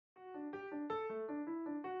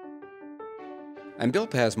I'm Bill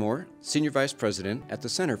Pasmore, Senior Vice President at the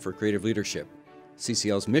Center for Creative Leadership.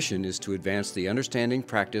 CCL's mission is to advance the understanding,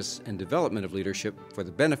 practice, and development of leadership for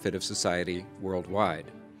the benefit of society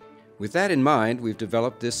worldwide. With that in mind, we've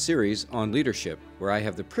developed this series on leadership, where I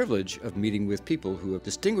have the privilege of meeting with people who have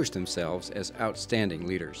distinguished themselves as outstanding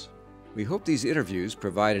leaders. We hope these interviews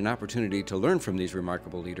provide an opportunity to learn from these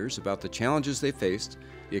remarkable leaders about the challenges they faced,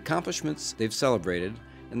 the accomplishments they've celebrated,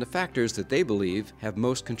 and the factors that they believe have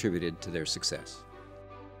most contributed to their success.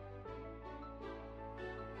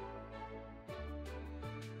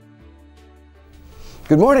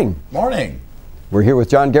 Good morning. Morning. We're here with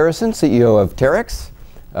John Garrison, CEO of Terex,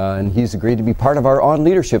 and he's agreed to be part of our On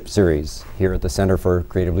Leadership series here at the Center for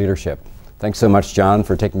Creative Leadership. Thanks so much, John,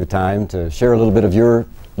 for taking the time to share a little bit of your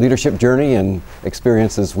leadership journey and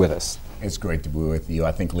experiences with us. It's great to be with you.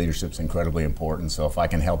 I think leadership's incredibly important, so if I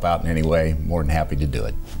can help out in any way, more than happy to do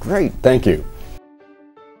it. Great, thank you.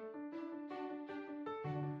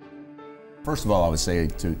 First of all, I would say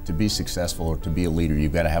to be successful or to be a leader,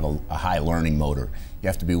 you've got to have a high learning motor. You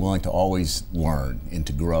have to be willing to always learn and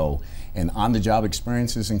to grow. And on-the-job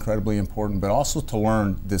experience is incredibly important, but also to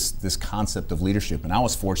learn this concept of leadership. And I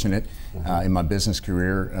was fortunate in my business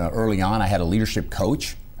career. Early on, I had a leadership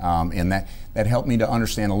coach. And that helped me to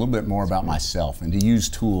understand a little bit more about myself and to use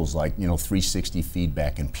tools like 360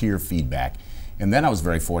 feedback and peer feedback. And then I was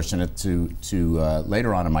very fortunate to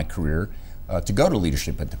later on in my career to go to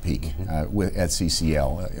Leadership at the Peak at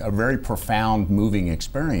CCL. A very profound, moving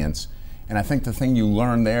experience. And I think the thing you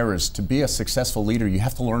learn there is to be a successful leader, you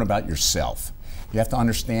have to learn about yourself. You have to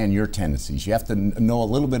understand your tendencies. You have to know a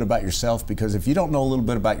little bit about yourself, because if you don't know a little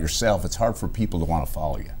bit about yourself, it's hard for people to want to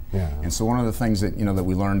follow you. Yeah. And so one of the things that that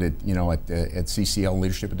we learned at at CCL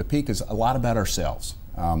Leadership at the Peak is a lot about ourselves,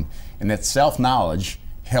 and that self-knowledge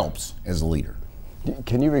helps as a leader.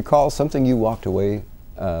 Can you recall something you walked away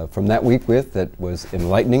from that week with that was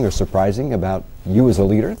enlightening or surprising about you as a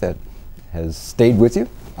leader that has stayed with you?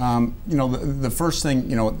 The first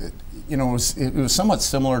thing it was somewhat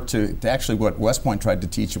similar to actually what Westport tried to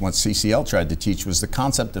teach and what CCL tried to teach, was the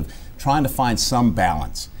concept of trying to find some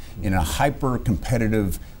balance in a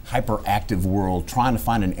hyper-competitive, hyper-active world, trying to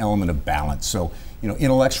find an element of balance. So,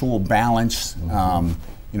 intellectual balance,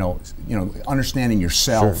 understanding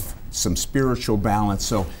yourself, sure, some spiritual balance.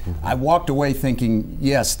 So I walked away thinking,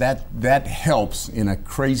 yes, that helps in a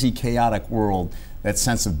crazy, chaotic world, that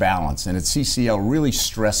sense of balance. And at CCL really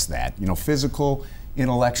stressed that, physical,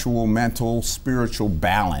 intellectual, mental, spiritual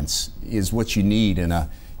balance is what you need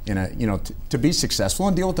to be successful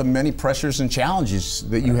and deal with the many pressures and challenges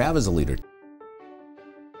that you have as a leader.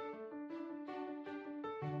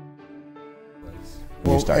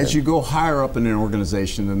 Well, as you go higher up in an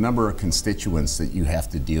organization, the number of constituents that you have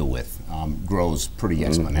to deal with grows pretty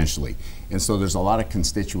exponentially. And so there's a lot of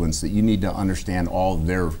constituents that you need to understand all of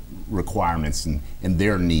their requirements and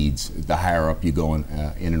their needs the higher up you go in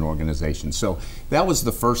an organization. So that was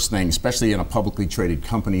the first thing, especially in a publicly traded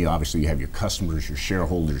company. Obviously you have your customers, your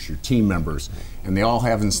shareholders, your team members, and they all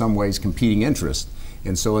have in some ways competing interests.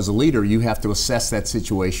 And so as a leader, you have to assess that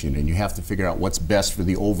situation, and you have to figure out what's best for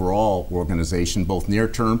the overall organization, both near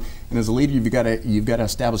term, and as a leader, you've got to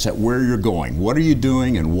establish that where you're going, what are you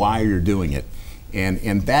doing, and why you're doing it.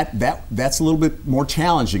 And that's a little bit more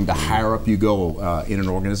challenging the higher up you go in an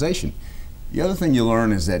organization. The other thing you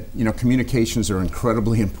learn is that communications are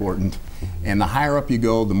incredibly important, and the higher up you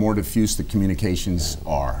go, the more diffuse the communications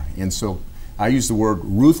are. And so I use the word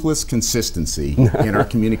ruthless consistency in our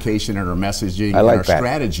communication and our messaging and our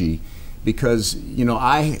strategy, because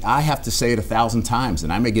I have to say it 1,000 times,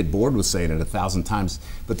 and I may get bored with saying it 1,000 times,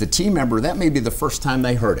 but the team member, that may be the first time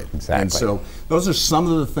they heard it. Exactly. And so those are some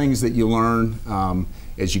of the things that you learn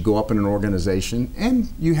as you go up in an organization, and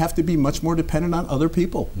you have to be much more dependent on other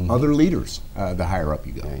people, other leaders, the higher up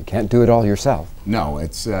you go. Yeah, you can't do it all yourself. No,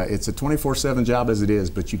 it's a 24/7 job as it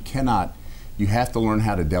is, but you have to learn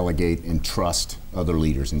how to delegate and trust other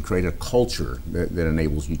leaders and create a culture that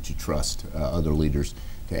enables you to trust other leaders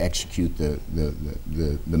to execute the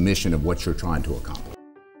mission of what you're trying to accomplish.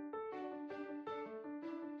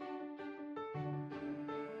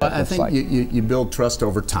 I think you build trust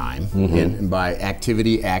over time, and by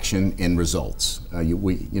activity, action, and results.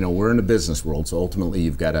 We're in the business world, so ultimately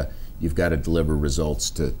you've got to deliver results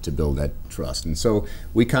to build that trust. And so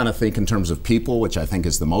we kind of think in terms of people, which I think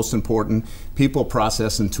is the most important: people,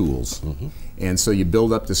 process, and tools. And so you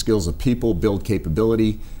build up the skills of people, build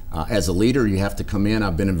capability. As a leader, you have to come in.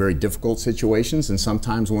 I've been in very difficult situations, and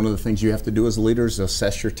sometimes one of the things you have to do as a leader is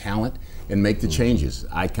assess your talent and make the changes.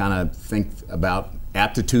 I kind of think about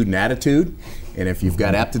aptitude and attitude. And if you've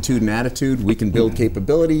got aptitude and attitude, we can build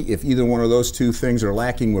capability. If either one of those two things are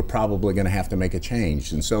lacking, we're probably going to have to make a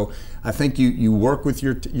change. And so I think you work with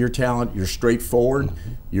your talent, you're straightforward,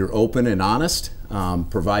 you're open and honest,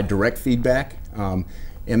 provide direct feedback, and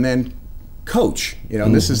then coach.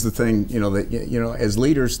 This is the thing, that, as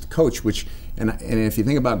leaders, coach, and if you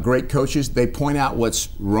think about great coaches, they point out what's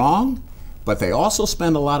wrong, but they also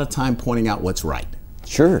spend a lot of time pointing out what's right.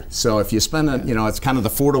 Sure. So if you spend, it's kind of the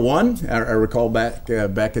 4-to-1. I recall back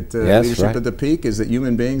at Leadership at the Peak, is that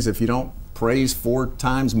human beings, if you don't praise 4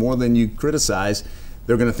 times more than you criticize,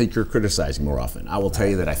 they're going to think you're criticizing more often. I will tell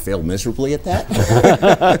you that I failed miserably at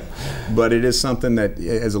that, but it is something that,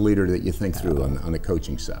 as a leader, that you think through on the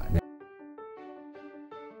coaching side.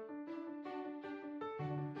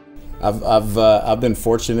 I've been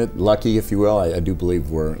fortunate, lucky, if you will. I do believe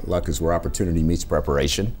luck is where opportunity meets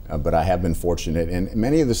preparation, but I have been fortunate. And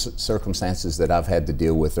many of the circumstances that I've had to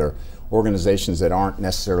deal with are organizations that aren't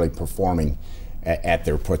necessarily performing at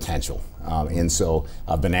their potential. And so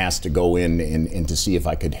I've been asked to go in and to see if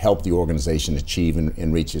I could help the organization achieve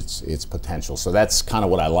and reach its potential. So that's kind of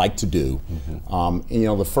what I like to do.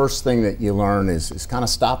 The first thing that you learn is kind of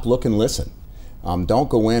stop, look, and listen. Don't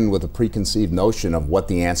go in with a preconceived notion of what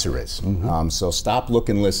the answer is. So stop, look,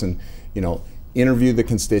 and listen. Interview the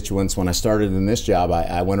constituents. When I started in this job,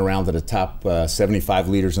 I went around to the top 75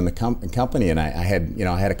 leaders in the company, and I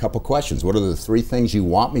had a couple questions. What are the 3 things you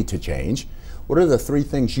want me to change? What are the 3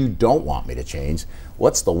 things you don't want me to change?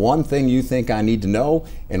 What's the 1 thing you think I need to know?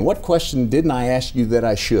 And what question didn't I ask you that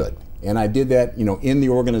I should? And I did that, in the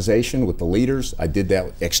organization with the leaders. I did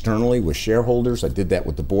that externally with shareholders. I did that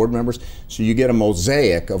with the board members. So you get a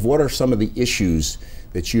mosaic of what are some of the issues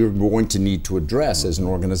that you're going to need to address as an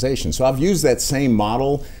organization. So I've used that same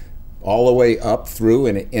model all the way up through,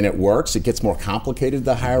 and it works. It gets more complicated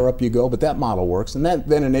the higher up you go, but that model works. And that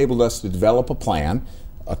then enabled us to develop a plan,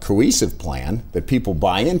 a cohesive plan that people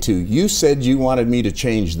buy into. You said you wanted me to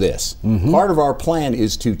change this. Part of our plan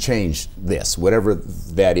is to change this, whatever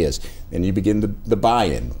that is. And you begin the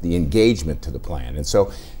buy-in, the engagement to the plan. And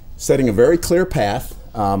so setting a very clear path,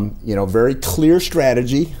 very clear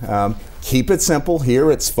strategy, keep it simple.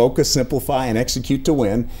 Here it's focus, simplify, and execute to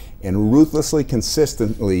win, and ruthlessly,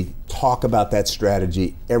 consistently talk about that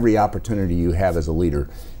strategy every opportunity you have as a leader.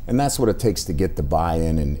 And that's what it takes to get the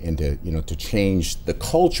buy-in and to change the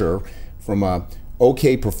culture from a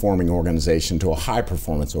okay performing organization to a high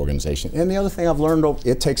performance organization. And the other thing I've learned,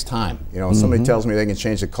 it takes time. Somebody tells me they can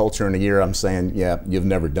change the culture in a year, I'm saying, yeah, you've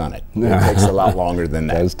never done it. It takes a lot longer than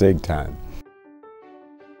that. It does take time.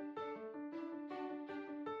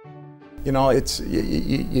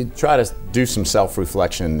 You try to do some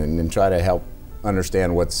self-reflection and try to help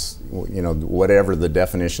understand what's, whatever the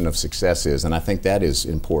definition of success is, and I think that is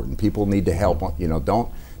important. People need to help,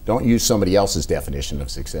 don't use somebody else's definition of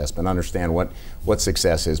success, but understand what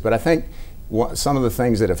success is. But I think some of the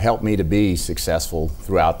things that have helped me to be successful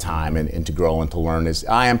throughout time and to grow and to learn is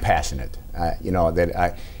I am passionate,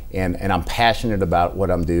 and I'm passionate about what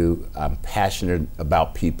I'm doing. I'm passionate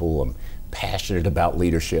about people. I'm passionate about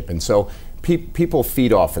leadership, and so people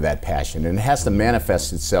feed off of that passion, and it has to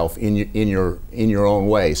manifest itself in your own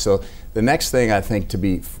way. So the next thing I think to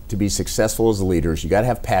be successful as a leader is you got to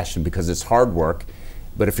have passion, because it's hard work.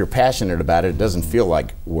 But if you're passionate about it, it doesn't feel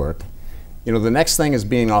like work. The next thing is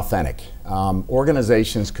being authentic.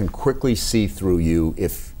 Organizations can quickly see through you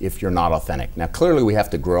if you're not authentic. Now, clearly we have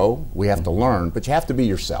to grow, we have to learn, but you have to be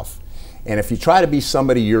yourself. And if you try to be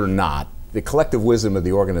somebody you're not, the collective wisdom of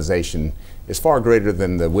the organization is far greater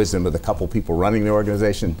than the wisdom of the couple people running the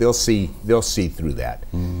organization. They'll see through that.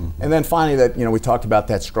 And then finally, that we talked about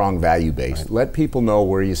that strong value base. Right. Let people know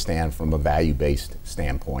where you stand from a value-based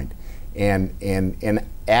standpoint, and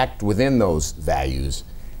act within those values.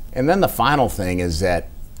 And then the final thing is that,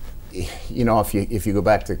 if you go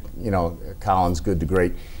back to Colin's Good to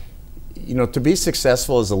Great, to be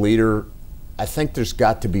successful as a leader, I think there's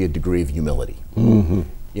got to be a degree of humility. And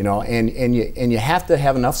you have to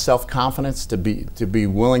have enough self-confidence to be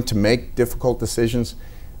willing to make difficult decisions,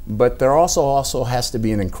 but there also has to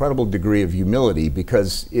be an incredible degree of humility,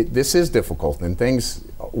 because this is difficult and things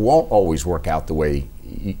won't always work out the way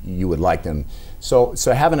you would like them. So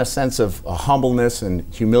having a sense of humbleness and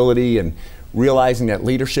humility, and realizing that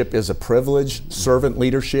leadership is a privilege, servant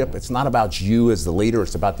leadership. It's not about you as the leader,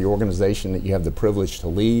 it's about the organization that you have the privilege to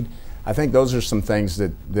lead. I think those are some things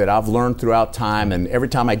that I've learned throughout time, and every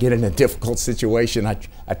time I get in a difficult situation,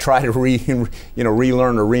 I try to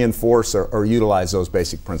relearn or reinforce or utilize those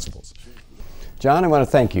basic principles. John, I want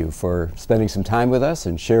to thank you for spending some time with us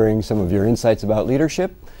and sharing some of your insights about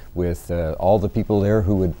leadership. with all the people there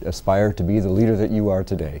who would aspire to be the leader that you are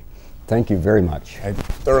today. Thank you very much. I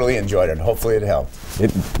thoroughly enjoyed it. Hopefully it helped.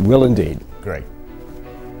 It will indeed. Great.